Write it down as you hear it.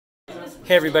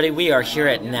Hey everybody, we are here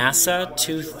at NASA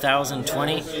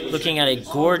 2020 looking at a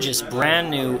gorgeous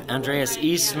brand new Andreas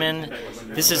Eastman.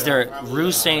 This is their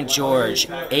Rue St Georges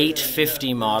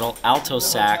 850 model alto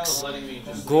sax.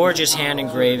 Gorgeous hand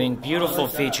engraving, beautiful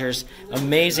features,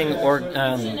 amazing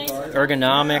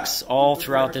ergonomics all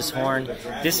throughout this horn.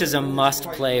 This is a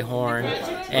must-play horn,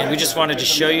 and we just wanted to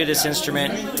show you this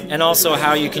instrument and also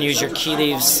how you can use your key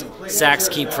leaves sax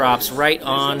key props right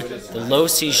on the low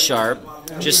C sharp,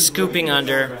 just scooping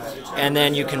under, and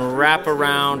then you can wrap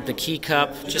around the key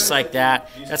cup just like that.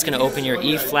 That's going to open your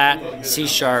E flat, C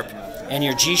sharp, and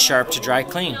your G sharp to dry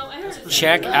clean.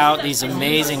 Check out these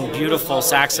amazing, beautiful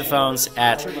saxophones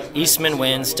at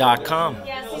eastmanwinds.com.